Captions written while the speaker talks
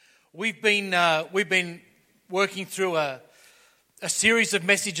We've been working through a series of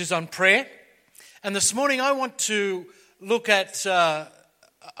messages on prayer, and this morning I want to look at, I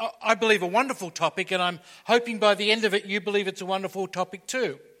believe, a wonderful topic, and I'm hoping by the end of it you believe it's a wonderful topic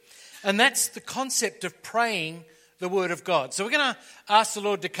too, and that's the concept of praying the Word of God. So we're going to ask the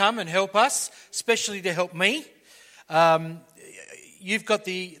Lord to come and help us, especially to help me. You've got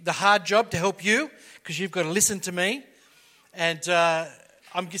the hard job to help you because you've got to listen to me, and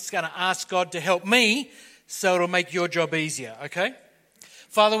I'm just going to ask God to help me so it'll make your job easier, okay?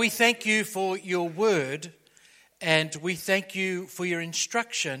 Father, we thank you for your word and we thank you for your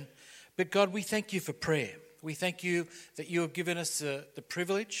instruction, but God, we thank you for prayer. We thank you that you have given us the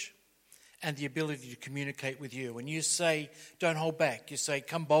privilege and the ability to communicate with you. When you say, don't hold back, you say,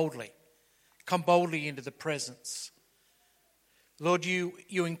 come boldly into the presence. Lord, you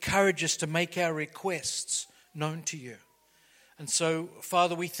encourage us to make our requests known to you. And so,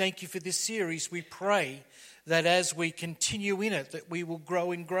 Father, we thank you for this series. We pray that as we continue in it, that we will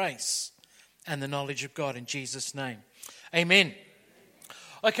grow in grace and the knowledge of God in Jesus' name. Amen.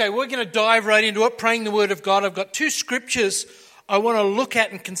 Okay, we're going to dive right into it, praying the Word of God. I've got two scriptures I want to look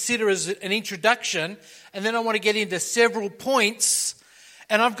at and consider as an introduction, and then I want to get into several points.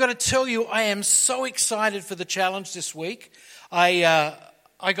 And I've got to tell you, I am so excited for the challenge this week. I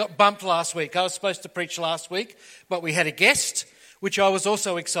got bumped last week. I was supposed to preach last week, but we had a guest, which I was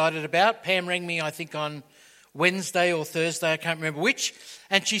also excited about. Pam rang me, I think, on Wednesday or Thursday, I can't remember which,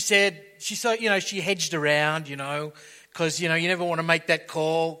 and she said, she hedged around, because, you never want to make that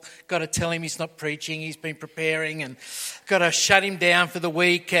call. Got to tell him he's not preaching, he's been preparing, and got to shut him down for the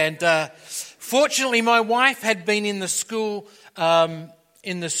week. And fortunately, my wife had been in the school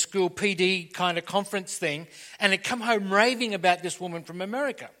PD kind of conference thing, and had come home raving about this woman from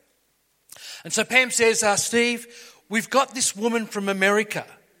America. And so Pam says, Steve, we've got this woman from America.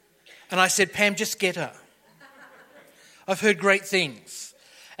 And I said, Pam, just get her. I've heard great things.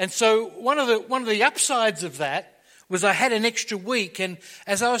 And so one of the upsides of that was I had an extra week, and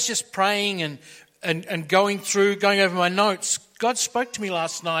as I was just praying and going over my notes, God spoke to me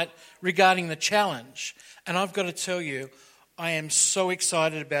last night regarding the challenge. And I've got to tell you, I am so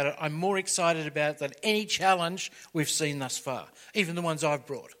excited about it. I'm more excited about it than any challenge we've seen thus far, even the ones I've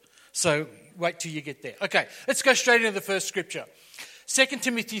brought. So wait till you get there. Okay, let's go straight into the first scripture. 2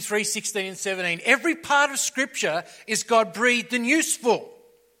 Timothy 3:16 and 17. Every part of scripture is God-breathed and useful.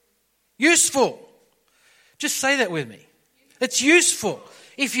 Useful. Just say that with me. It's useful.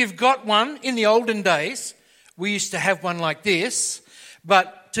 If you've got one, in the olden days, we used to have one like this,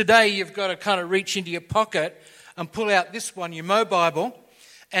 but today you've got to kind of reach into your pocket and pull out this one, your Mo-Bible,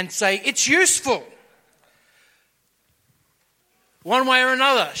 and say, it's useful. One way or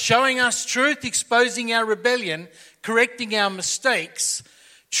another, showing us truth, exposing our rebellion, correcting our mistakes,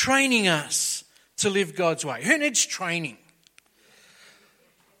 training us to live God's way. Who needs training?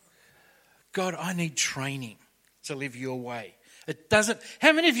 God, I need training to live your way. It doesn't.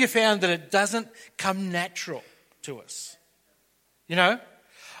 How many of you found that it doesn't come natural to us?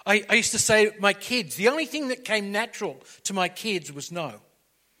 I used to say to my kids, the only thing that came natural to my kids was no. Do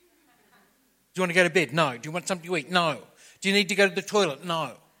you want to go to bed? No. Do you want something to eat? No. Do you need to go to the toilet?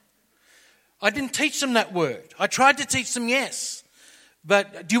 No. I didn't teach them that word. I tried to teach them yes.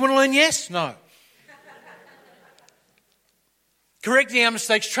 But do you want to learn yes? No. Correcting our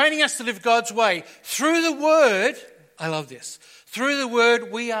mistakes, training us to live God's way. Through the word, I love this. Through the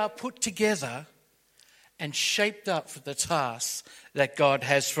word, we are put together and shaped up for the tasks that God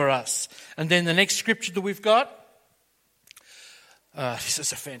has for us. And then the next scripture that we've got, this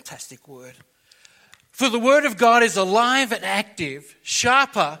is a fantastic word. For the word of God is alive and active,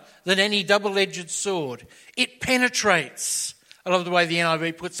 sharper than any double-edged sword. It penetrates. I love the way the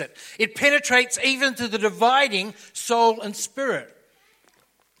NIV puts it. It penetrates even to the dividing soul and spirit,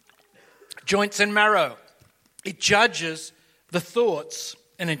 joints and marrow. It judges the thoughts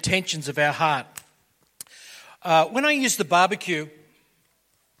and intentions of our heart. When I use the barbecue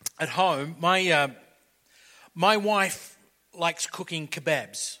at home, my wife likes cooking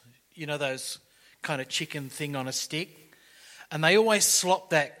kebabs. You know, those kind of chicken thing on a stick. And they always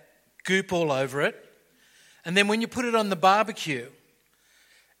slop that goop all over it. And then when you put it on the barbecue,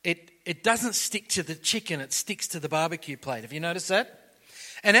 it doesn't stick to the chicken, it sticks to the barbecue plate. Have you noticed that?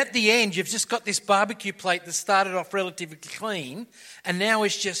 And at the end, you've just got this barbecue plate that started off relatively clean and now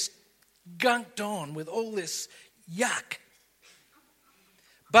is just gunked on with all this yuck.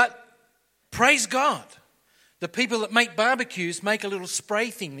 But praise God, the people that make barbecues make a little spray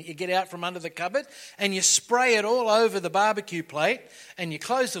thing that you get out from under the cupboard and you spray it all over the barbecue plate and you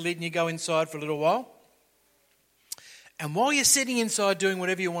close the lid and you go inside for a little while. And while you're sitting inside doing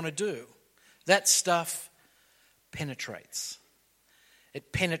whatever you want to do, that stuff penetrates.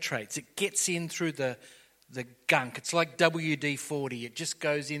 It penetrates. It gets in through the gunk. It's like WD-40. It just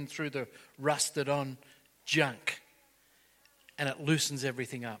goes in through the rusted on junk and it loosens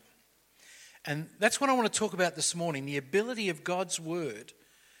everything up. And that's what I want to talk about this morning, the ability of God's word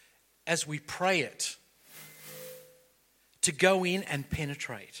as we pray it to go in and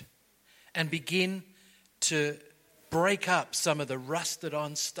penetrate and begin to break up some of the rusted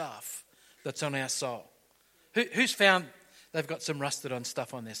on stuff that's on our soul. Who's found they've got some rusted on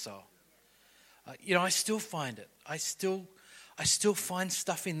stuff on their soul? I still find it. I still find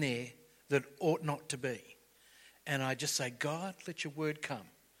stuff in there that ought not to be. And I just say, God, let your word come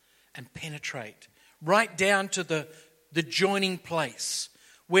and penetrate right down to the joining place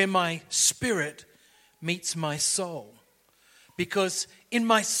where my spirit meets my soul. Because in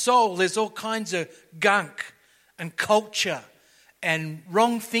my soul there's all kinds of gunk and culture and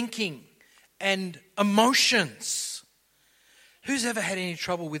wrong thinking and emotions. Who's ever had any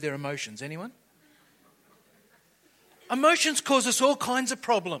trouble with their emotions? Anyone? Emotions cause us all kinds of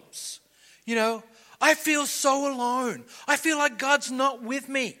problems. I feel so alone. I feel like God's not with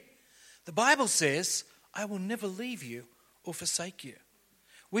me. The Bible says, I will never leave you or forsake you.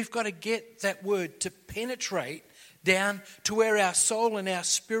 We've got to get that word to penetrate down to where our soul and our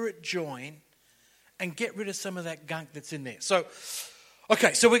spirit join and get rid of some of that gunk that's in there. So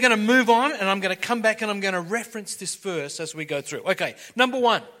we're going to move on, and I'm going to come back and I'm going to reference this verse as we go through. Okay, number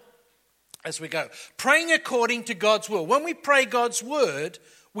one, as we go, praying according to God's will. When we pray God's word,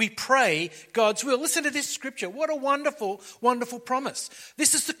 we pray God's will. Listen to this scripture. What a wonderful, wonderful promise.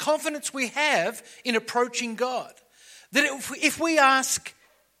 This is the confidence we have in approaching God. That if we ask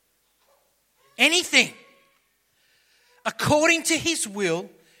anything according to his will,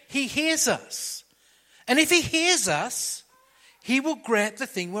 he hears us. And if he hears us, he will grant the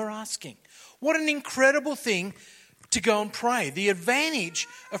thing we're asking. What an incredible thing to go and pray. The advantage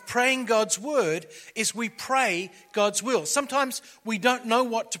of praying God's word is we pray God's will. Sometimes we don't know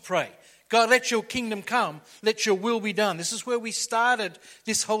what to pray. God, let your kingdom come. Let your will be done. This is where we started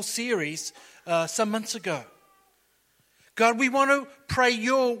this whole series some months ago. God, we want to pray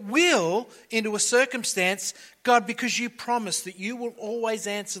your will into a circumstance, God, because you promise that you will always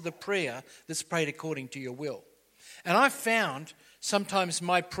answer the prayer that's prayed according to your will. And I've found sometimes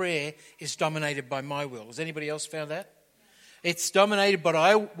my prayer is dominated by my will. Has anybody else found that? It's dominated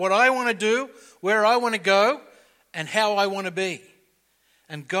by what I want to do, where I want to go, and how I want to be.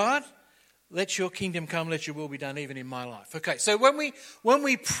 And God, let your kingdom come, let your will be done even in my life. Okay, so when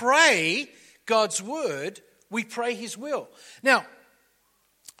we pray God's word, we pray his will. Now,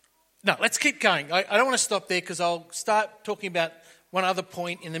 let's keep going. I don't want to stop there because I'll start talking about one other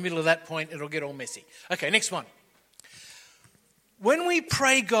point. In the middle of that point, it'll get all messy. Okay, next one. When we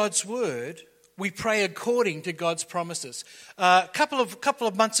pray God's word, we pray according to God's promises. A couple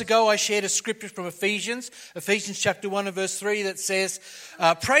of months ago, I shared a scripture from Ephesians chapter 1 and verse 3 that says,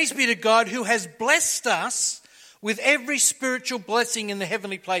 praise be to God who has blessed us with every spiritual blessing in the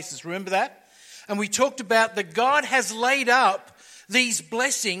heavenly places. Remember that? And we talked about that God has laid up these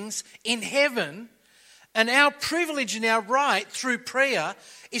blessings in heaven, and our privilege and our right through prayer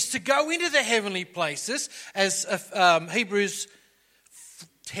is to go into the heavenly places, as Hebrews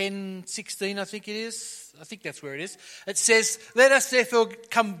 10:16, I think it is. I think that's where it is. It says, let us therefore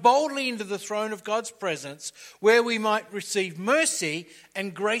come boldly into the throne of God's presence, where we might receive mercy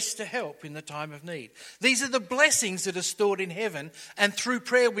and grace to help in the time of need. These are the blessings that are stored in heaven, and through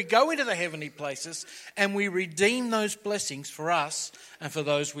prayer we go into the heavenly places and we redeem those blessings for us and for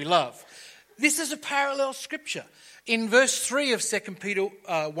those we love. This is a parallel scripture. In verse 3 of 2 Peter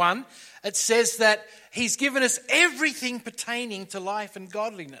 1, it says that he's given us everything pertaining to life and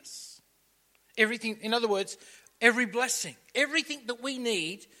godliness. Everything, in other words, every blessing, everything that we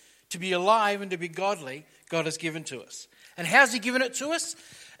need to be alive and to be godly, God has given to us. And how's he given it to us?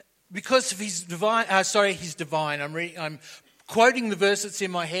 Because of his divine, he's divine. I'm quoting the verse that's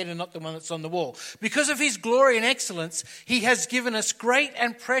in my head and not the one that's on the wall. Because of his glory and excellence, he has given us great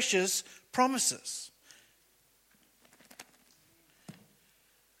and precious promises.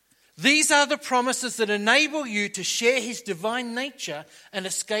 These are the promises that enable you to share his divine nature and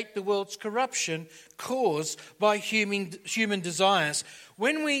escape the world's corruption caused by human desires.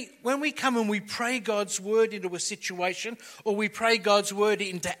 When we come and we pray God's word into a situation, or we pray God's word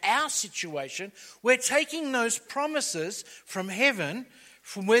into our situation, we're taking those promises from heaven,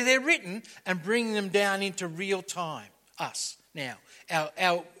 from where they're written, and bringing them down into real time. Us now,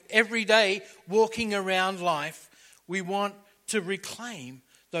 our everyday walking around life, we want to reclaim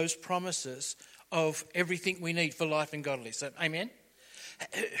those promises of everything we need for life and godliness. So, amen?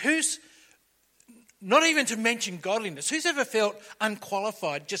 Who's, not even to mention godliness, who's ever felt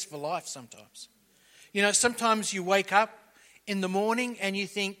unqualified just for life sometimes? You know, sometimes you wake up in the morning and you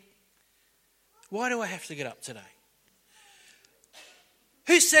think, why do I have to get up today?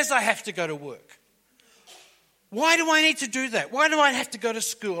 Who says I have to go to work? Why do I need to do that? Why do I have to go to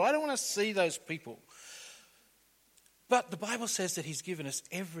school? I don't want to see those people. But the Bible says that he's given us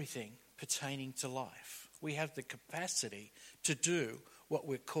everything pertaining to life. We have the capacity to do what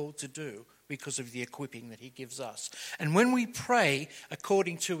we're called to do because of the equipping that he gives us. And when we pray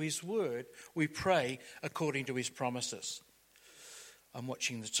according to his word, we pray according to his promises. I'm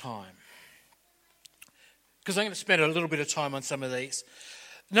watching the time, because I'm going to spend a little bit of time on some of these.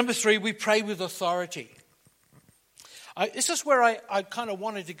 Number 3, we pray with authority. This is where I kind of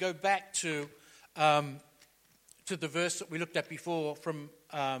wanted to go back to the verse that we looked at before from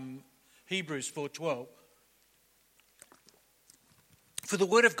Hebrews 4:12. For the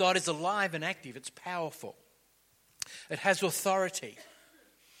word of God is alive and active. It's powerful. It has authority.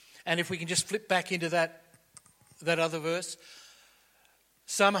 And if we can just flip back into that other verse.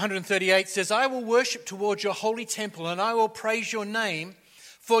 Psalm 138 says, I will worship towards your holy temple, and I will praise your name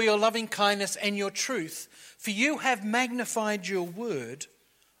for your loving kindness and your truth. For you have magnified your word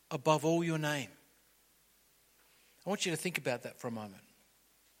above all your name. I want you to think about that for a moment.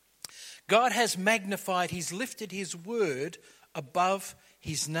 God has magnified, he's lifted his word above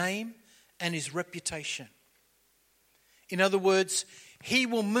his name and his reputation. In other words, he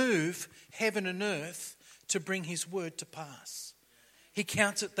will move heaven and earth to bring his word to pass. He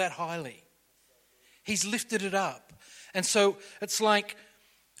counts it that highly. He's lifted it up. And so it's like,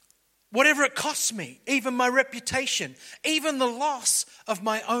 whatever it costs me, even my reputation, even the loss of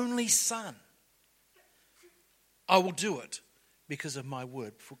my only son, I will do it because of my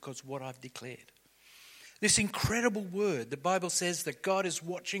word, because of what I've declared. This incredible word, the Bible says that God is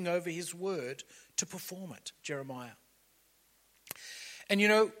watching over his word to perform it, Jeremiah. And you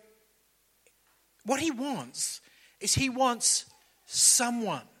know, what he wants is he wants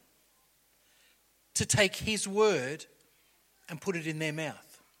someone to take his word and put it in their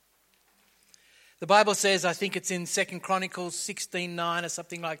mouth. The Bible says, I think it's in 2 Chronicles 16:9 or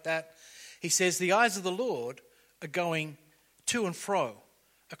something like that. He says, the eyes of the Lord are going to and fro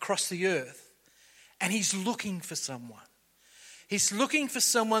across the earth, and he's looking for someone. He's looking for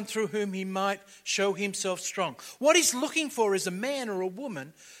someone through whom he might show himself strong. What he's looking for is a man or a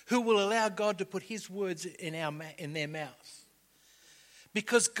woman who will allow God to put his words in their mouth.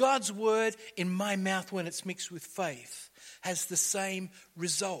 Because God's word in my mouth, when it's mixed with faith, has the same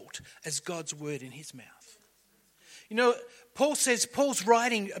result as God's word in his mouth. You know, Paul's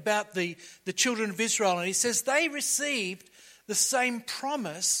writing about the children of Israel, and he says they received the same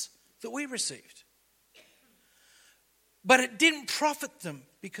promise that we received. But it didn't profit them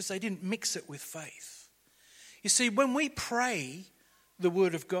because they didn't mix it with faith. You see, when we pray the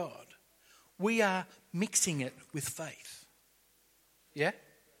word of God, we are mixing it with faith. Yeah?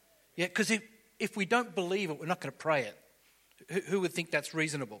 Yeah, because if we don't believe it, we're not going to pray it. Who would think that's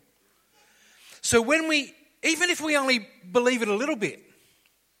reasonable? So even if we only believe it a little bit,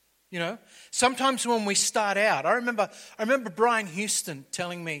 you know, sometimes when we start out, I remember Brian Houston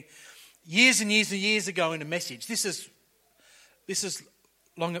telling me years and years and years ago in a message. This is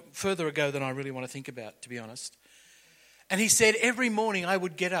further ago than I really want to think about, to be honest. And he said every morning I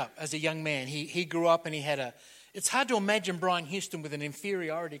would get up as a young man. He grew up and he had it's hard to imagine Brian Houston with an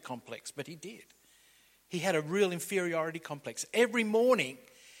inferiority complex, but he did. He had a real inferiority complex. Every morning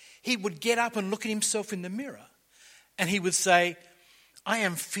he would get up and look at himself in the mirror and he would say, I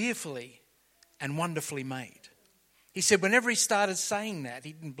am fearfully and wonderfully made. He said whenever he started saying that,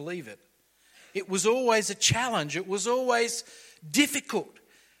 he didn't believe it. It was always a challenge. It was always difficult.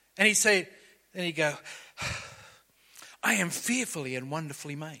 And then he'd go, I am fearfully and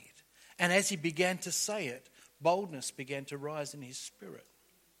wonderfully made. And as he began to say it, boldness began to rise in his spirit.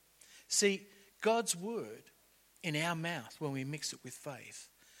 See, God's word in our mouth, when we mix it with faith,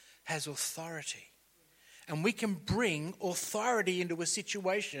 has authority. And we can bring authority into a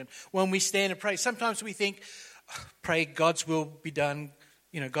situation when we stand and pray. Sometimes we think, pray God's will be done.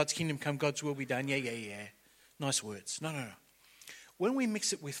 You know, God's kingdom come, God's will be done. Yeah. Nice words. No. When we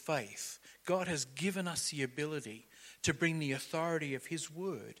mix it with faith, God has given us the ability to bring the authority of his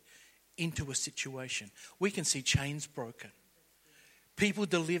word into a situation. We can see chains broken. People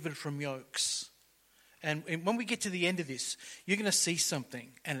delivered from yokes. And when we get to the end of this, you're going to see something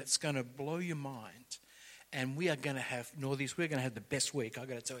and it's going to blow your mind. And we are going to have, Northies, we're going to have the best week, I've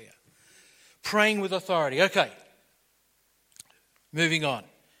got to tell you. Praying with authority. Okay. Moving on.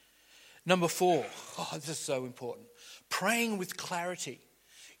 Number 4, this is so important. Praying with clarity.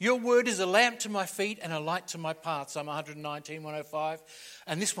 Your word is a lamp to my feet and a light to my path. Psalm 119, 105.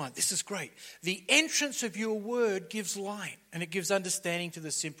 And this is great. The entrance of your word gives light and it gives understanding to the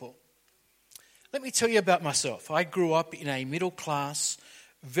simple. Let me tell you about myself. I grew up in a middle class,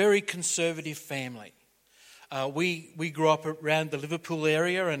 very conservative family. We grew up around the Liverpool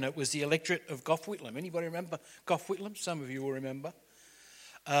area, and it was the electorate of Gough Whitlam. Anybody remember Gough Whitlam? Some of you will remember.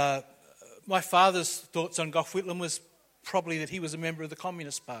 My father's thoughts on Gough Whitlam was probably that he was a member of the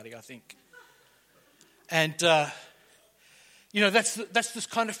Communist Party, I think. And, that's this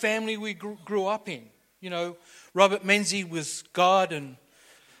kind of family we grew up in. You know, Robert Menzies was God, and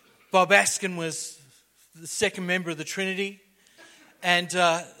Bob Askin was the second member of the Trinity. And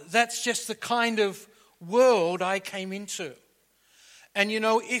that's just the kind of world I came into. And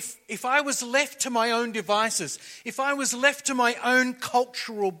if I was left to my own devices, if I was left to my own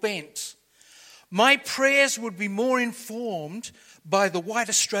cultural bent, my prayers would be more informed by the White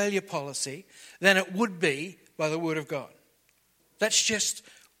Australia policy than it would be by the Word of God. That's just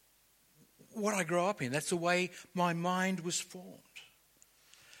what I grew up in. That's the way my mind was formed.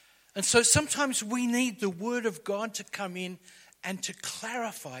 And so sometimes we need the Word of God to come in and to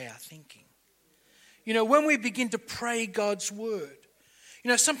clarify our thinking. When we begin to pray God's word,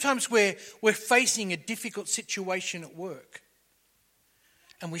 sometimes we're facing a difficult situation at work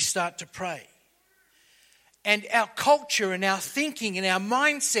and we start to pray. And our culture and our thinking and our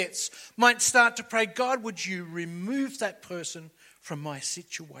mindsets might start to pray, God, would you remove that person from my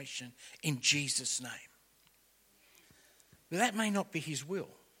situation in Jesus' name? But that may not be his will.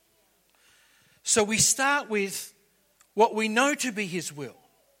 So we start with what we know to be his will.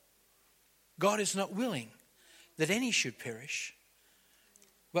 God is not willing that any should perish,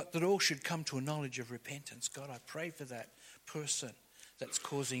 but that all should come to a knowledge of repentance. God, I pray for that person that's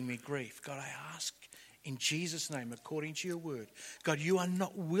causing me grief. God, I ask in Jesus' name, according to your word, God, you are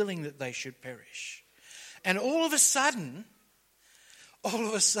not willing that they should perish. And all of a sudden,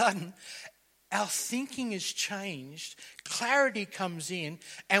 our thinking is changed, clarity comes in,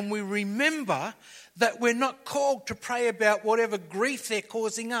 and we remember that we're not called to pray about whatever grief they're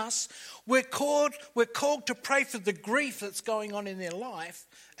causing us. We're called to pray for the grief that's going on in their life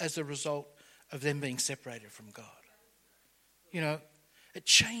as a result of them being separated from God. It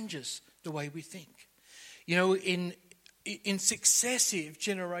changes the way we think. In successive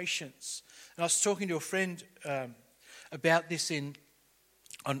generations, and I was talking to a friend about this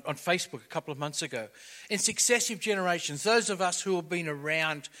on Facebook a couple of months ago. In successive generations, those of us who have been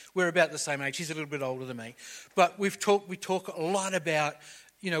around, we're about the same age. He's a little bit older than me. But we talk a lot about,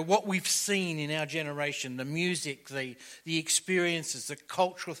 what we've seen in our generation, the music, the experiences, the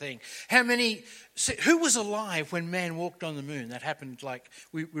cultural thing. Who was alive when man walked on the moon? That happened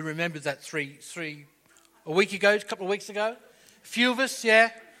we remembered that a couple of weeks ago. A few of us, yeah.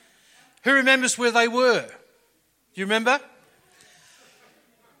 Who remembers where they were? Do you remember?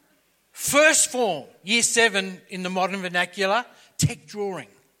 First form, year 7 in the modern vernacular, tech drawing.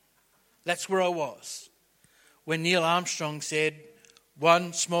 That's where I was. When Neil Armstrong said,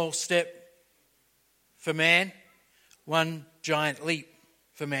 one small step for man, one giant leap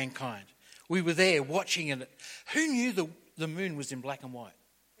for mankind. We were there watching it. Who knew the moon was in black and white?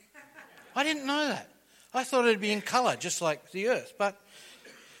 I didn't know that. I thought it'd be in colour, just like the earth. But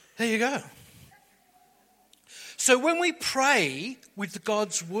there you go. So when we pray with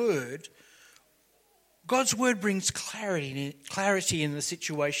God's word brings clarity in the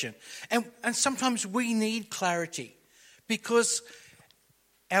situation. And sometimes we need clarity because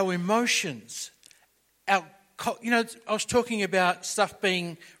our emotions, I was talking about stuff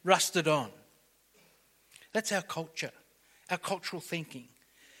being rusted on. That's our culture. Our cultural thinking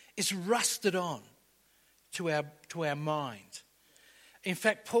is rusted on to our mind. In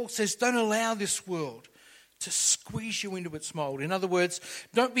fact, Paul says, don't allow this world to squeeze you into its mold. In other words,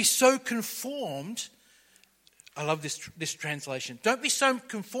 don't be so conformed. I love this translation. Don't be so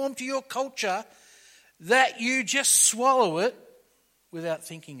conformed to your culture that you just swallow it without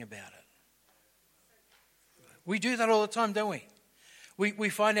thinking about it. We do that all the time, don't we? We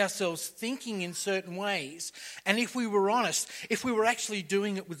find ourselves thinking in certain ways, and if we were honest, if we were actually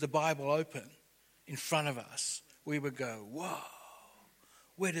doing it with the Bible open in front of us, we would go, whoa,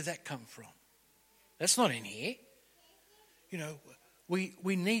 where did that come from? That's not in here.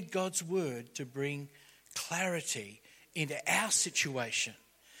 We need God's word to bring clarity into our situation.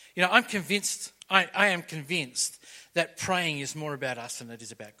 I'm convinced, I am convinced that praying is more about us than it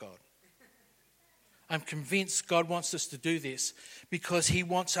is about God. I'm convinced God wants us to do this because he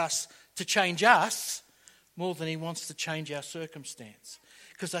wants us to change us more than he wants to change our circumstance.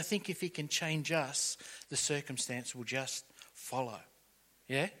 Because I think if he can change us, the circumstance will just follow.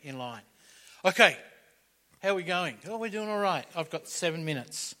 Yeah, in line. Okay, how are we going? Oh, we're doing all right. I've got 7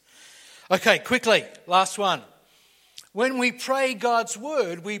 minutes. Okay, quickly, last one. When we pray God's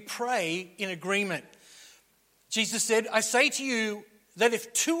word, we pray in agreement. Jesus said, I say to you that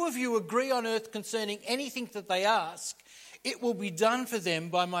if two of you agree on earth concerning anything that they ask, it will be done for them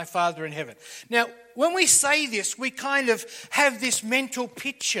by my Father in heaven. Now, when we say this, we kind of have this mental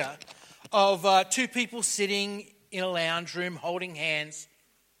picture of two people sitting in a lounge room holding hands,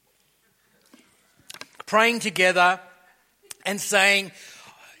 praying together and saying,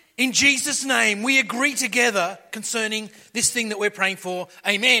 in Jesus' name, we agree together concerning this thing that we're praying for.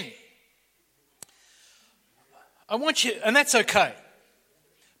 Amen. I want you, and that's okay,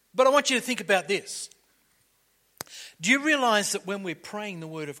 but I want you to think about this. Do you realize that when we're praying the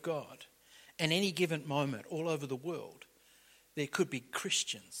word of God, at any given moment all over the world, there could be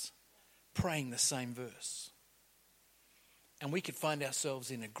Christians praying the same verse? And we could find ourselves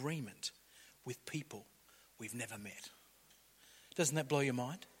in agreement with people we've never met. Doesn't that blow your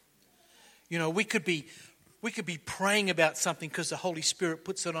mind? You know, we could be praying about something because the Holy Spirit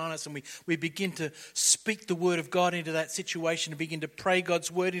puts it on us, and we begin to speak the word of God into that situation and begin to pray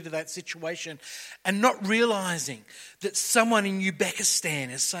God's word into that situation, and not realizing that someone in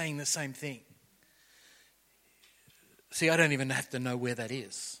Uzbekistan is saying the same thing. See, I don't even have to know where that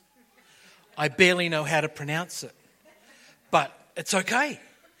is. I barely know how to pronounce it. But it's okay.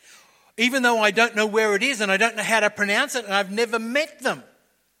 Even though I don't know where it is and I don't know how to pronounce it and I've never met them,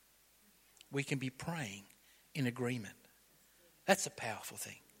 we can be praying in agreement. That's a powerful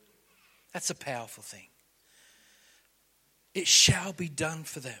thing. That's a powerful thing. It shall be done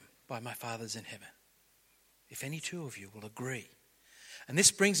for them by my Father's in heaven, if any two of you will agree. And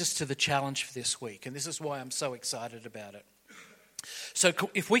this brings us to the challenge for this week, and this is why I'm so excited about it. So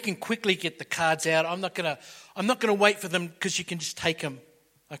if we can quickly get the cards out, I'm not going to wait for them because you can just take them.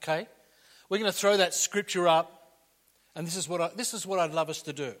 Okay, we're going to throw that scripture up, and this is what I'd love us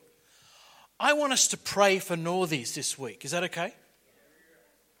to do. I want us to pray for Northies this week. Is that okay?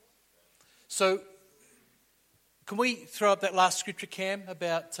 So, can we throw up that last scripture, Cam,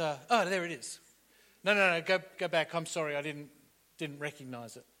 about... oh, there it is. No, go back. I'm sorry, I didn't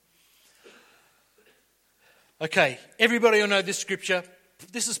recognise it. Okay, everybody will know this scripture.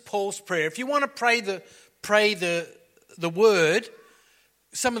 This is Paul's prayer. If you want to pray the word,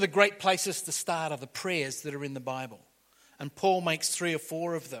 some of the great places to start are the prayers that are in the Bible. And Paul makes 3 or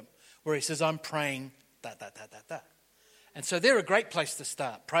 4 of them, where he says, I'm praying that. And so they're a great place to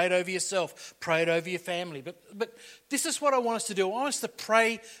start. Pray it over yourself. Pray it over your family. But this is what I want us to do. I want us to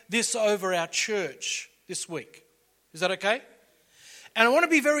pray this over our church this week. Is that okay? And I want to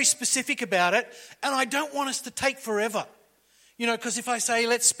be very specific about it. And I don't want us to take forever. You know, because if I say,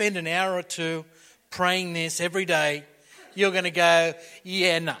 let's spend an hour or 2 praying this every day, you're going to go,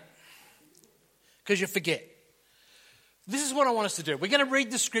 yeah, no. Because you forget. This is what I want us to do. We're going to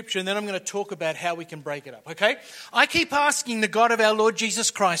read the scripture and then I'm going to talk about how we can break it up, okay? I keep asking the God of our Lord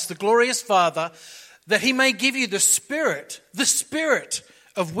Jesus Christ, the glorious Father, that he may give you the spirit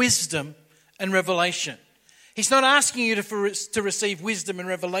of wisdom and revelation. He's not asking you to receive wisdom and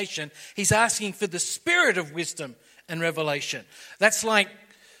revelation. He's asking for the spirit of wisdom and revelation. That's like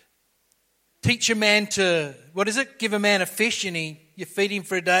teach a man to, give a man a fish and you feed him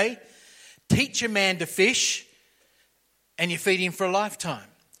for a day. Teach a man to fish and you feed him for a lifetime.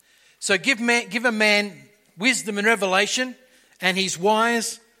 So give a man wisdom and revelation, and he's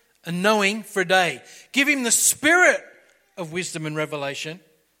wise and knowing for a day. Give him the spirit of wisdom and revelation,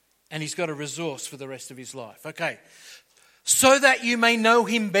 and he's got a resource for the rest of his life. Okay, so that you may know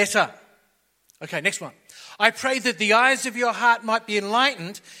him better. Okay, next one. I pray that the eyes of your heart might be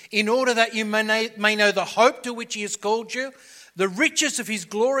enlightened, in order that you may know the hope to which he has called you, the riches of his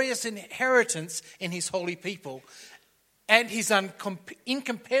glorious inheritance in his holy people, and his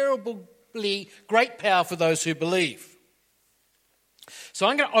incomparably great power for those who believe. So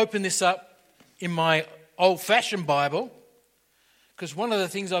I'm going to open this up in my old-fashioned Bible, because one of the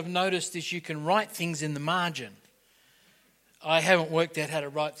things I've noticed is you can write things in the margin. I haven't worked out how to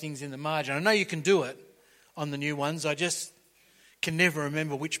write things in the margin. I know you can do it on the new ones. I just can never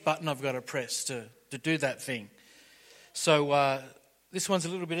remember which button I've got to press to do that thing. So this one's a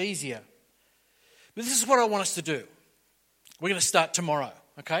little bit easier. But this is what I want us to do. We're going to start tomorrow,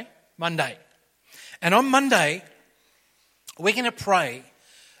 okay? Monday. And on Monday, we're going to pray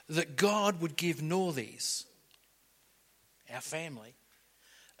that God would give Northies, our family,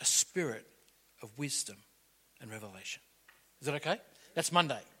 a spirit of wisdom and revelation. Is that okay? That's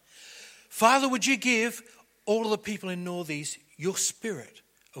Monday. Father, would you give all of the people in Northies your spirit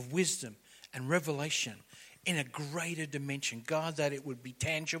of wisdom and revelation in a greater dimension. God, that it would be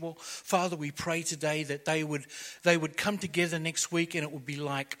tangible. Father, we pray today that they would come together next week and it would be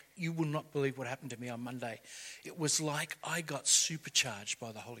like, you will not believe what happened to me on Monday. It was like I got supercharged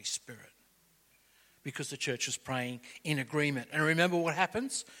by the Holy Spirit because the church was praying in agreement. And remember what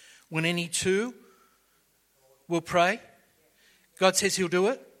happens when any two will pray? God says he'll do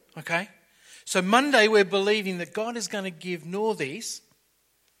it, okay? So Monday we're believing that God is going to give Northies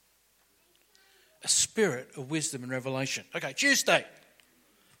a spirit of wisdom and revelation. Okay, Tuesday.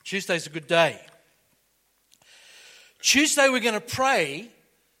 Tuesday's a good day. Tuesday we're going to pray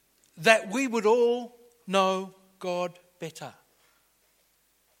that we would all know God better.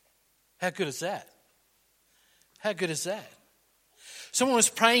 How good is that? How good is that? Someone was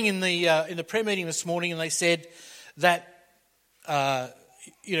praying in the prayer meeting this morning, and they said that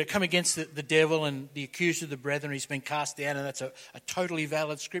come against the devil and the accuser of the brethren, he's been cast down, and that's a totally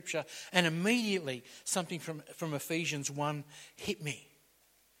valid scripture. And immediately something from Ephesians 1 hit me.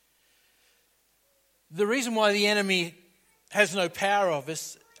 The reason why the enemy has no power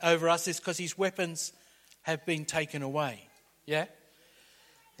over us is because his weapons have been taken away. Yeah?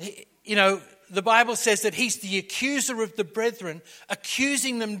 The Bible says that he's the accuser of the brethren,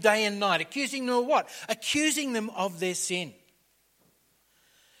 accusing them day and night. Accusing them of what? Accusing them of their sin.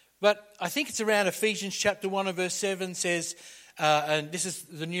 But I think it's around Ephesians chapter 1 and verse 7 says, and this is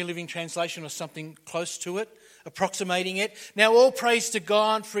the New Living Translation or something close to it, approximating it. Now all praise to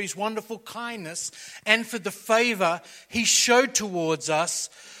God for his wonderful kindness and for the favour he showed towards us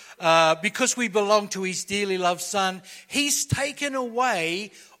because we belong to his dearly loved Son. He's taken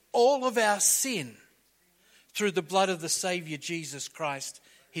away all of our sin through the blood of the Saviour Jesus Christ,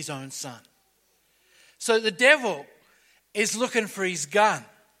 his own Son. So the devil is looking for his gun.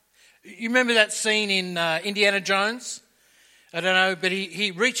 You remember that scene in Indiana Jones? I don't know, but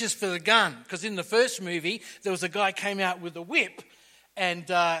he reaches for the gun, because in the first movie there was a guy came out with a whip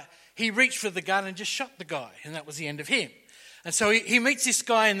and he reached for the gun and just shot the guy, and that was the end of him. And so he meets this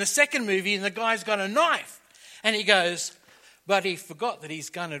guy in the second movie, and the guy's got a knife, and he goes, but he forgot that his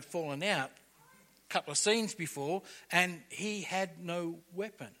gun had fallen out a couple of scenes before, and he had no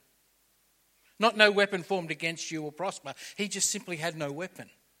weapon. Not no weapon formed against you will prosper. He just simply had no weapon.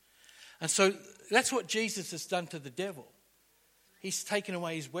 And so that's what Jesus has done to the devil. He's taken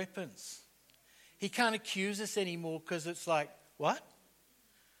away his weapons. He can't accuse us anymore because it's like, what?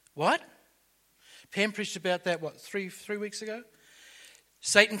 What? Pam preached about that, three weeks ago?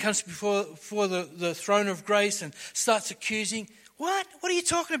 Satan comes before the throne of grace and starts accusing. What? What are you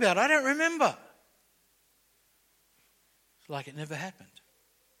talking about? I don't remember. It's like it never happened.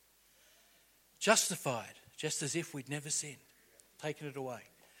 Justified, just as if we'd never sinned. Taken it away.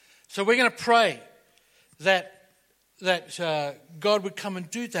 So we're going to pray that God would come and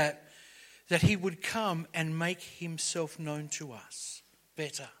do that he would come and make himself known to us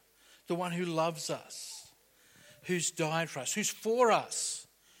better. The one who loves us, who's died for us, who's for us.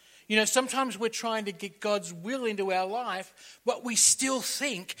 Sometimes we're trying to get God's will into our life, but we still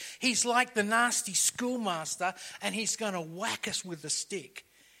think he's like the nasty schoolmaster and he's going to whack us with the stick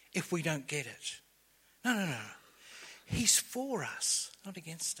if we don't get it. No. He's for us, not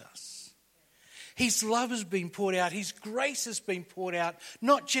against us. His love has been poured out. His grace has been poured out,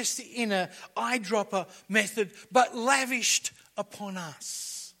 not just in an eyedropper method, but lavished upon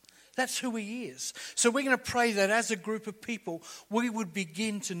us. That's who he is. So we're going to pray that as a group of people, we would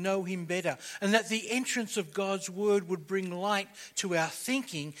begin to know him better, and that the entrance of God's word would bring light to our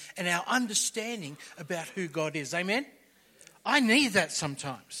thinking and our understanding about who God is. Amen? I need that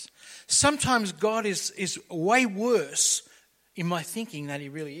sometimes. Sometimes God is way worse in my thinking than he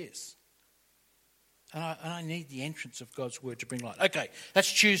really is. And I need the entrance of God's word to bring light. Okay,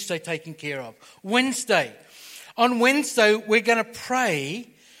 that's Tuesday taken care of. Wednesday. On Wednesday, we're going to pray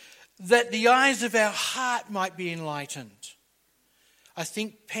that the eyes of our heart might be enlightened. I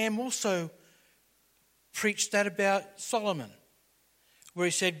think Pam also preached that about Solomon, where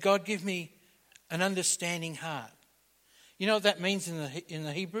he said, God, give me an understanding heart. You know what that means in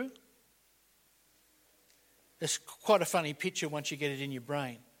the Hebrew? It's quite a funny picture once you get it in your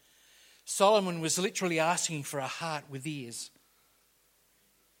brain. Solomon was literally asking for a heart with ears.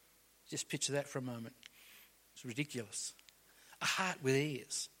 Just picture that for a moment. It's ridiculous. A heart with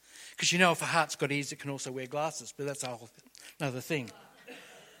ears. Because if a heart's got ears, it can also wear glasses, but that's a whole another thing.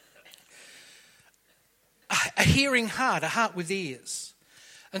 A hearing heart, a heart with ears.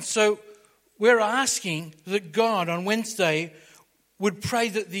 And so we're asking that God on Wednesday would pray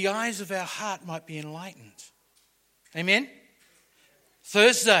that the eyes of our heart might be enlightened. Amen?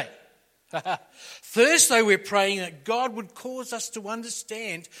 Thursday. Thursday, we're praying that God would cause us to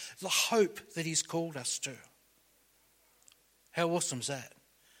understand the hope that He's called us to. How awesome is that?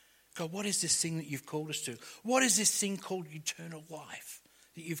 God, what is this thing that you've called us to? What is this thing called eternal life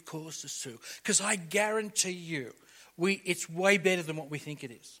that you've caused us to? Because I guarantee you, it's way better than what we think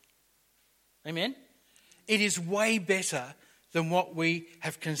it is. Amen? It is way better than what we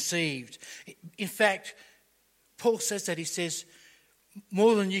have conceived. In fact, Paul says that. He says,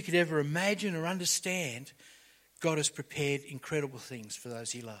 more than you could ever imagine or understand, God has prepared incredible things for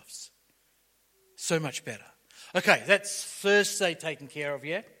those He loves. So much better. Okay, that's Thursday taken care of,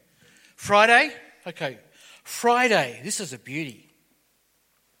 yeah? Friday? Okay, Friday, this is a beauty.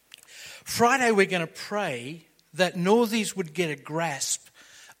 Friday we're going to pray that Northies would get a grasp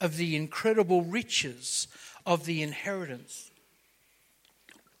of the incredible riches of the inheritance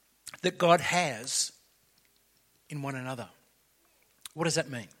that God has in one another. What does that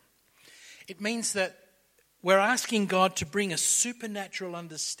mean? It means that we're asking God to bring a supernatural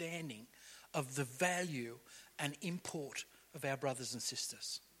understanding of the value and import of our brothers and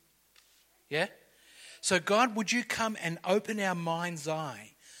sisters. Yeah? So God, would you come and open our mind's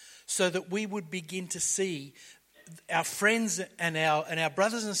eye so that we would begin to see our friends and our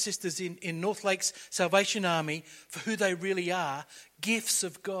brothers and sisters in North Lakes Salvation Army for who they really are, gifts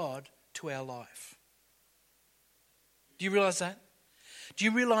of God to our life. Do you realise that? Do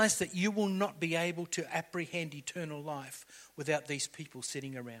you realise that you will not be able to apprehend eternal life without these people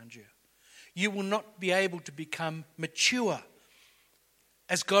sitting around you? You will not be able to become mature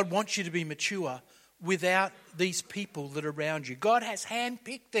as God wants you to be mature without these people that are around you. God has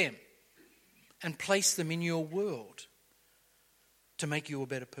handpicked them and placed them in your world to make you a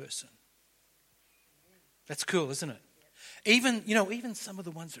better person. That's cool, isn't it? Even some of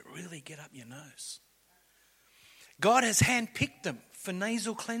the ones that really get up your nose. God has handpicked them for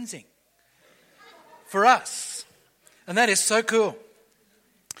nasal cleansing for us. And that is so cool.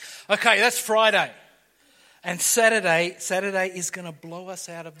 Okay, that's Friday. And Saturday is going to blow us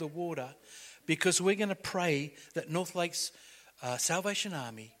out of the water because we're going to pray that North Lakes Salvation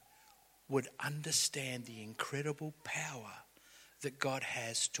Army would understand the incredible power that God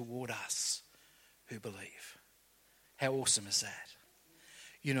has toward us who believe. How awesome is that?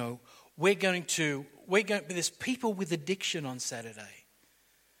 There's people with addiction on Saturday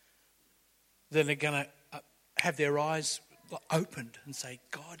that are going to have their eyes opened and say,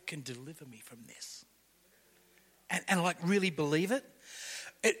 God can deliver me from this. And really believe it.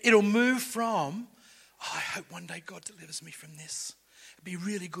 It'll move from, I hope one day God delivers me from this. It'd be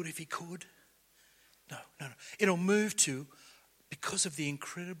really good if He could. No. It'll move to, because of the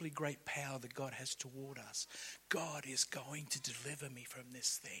incredibly great power that God has toward us, God is going to deliver me from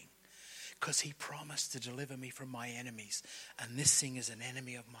this thing. Because He promised to deliver me from my enemies. And this thing is an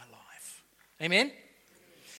enemy of my life. Amen?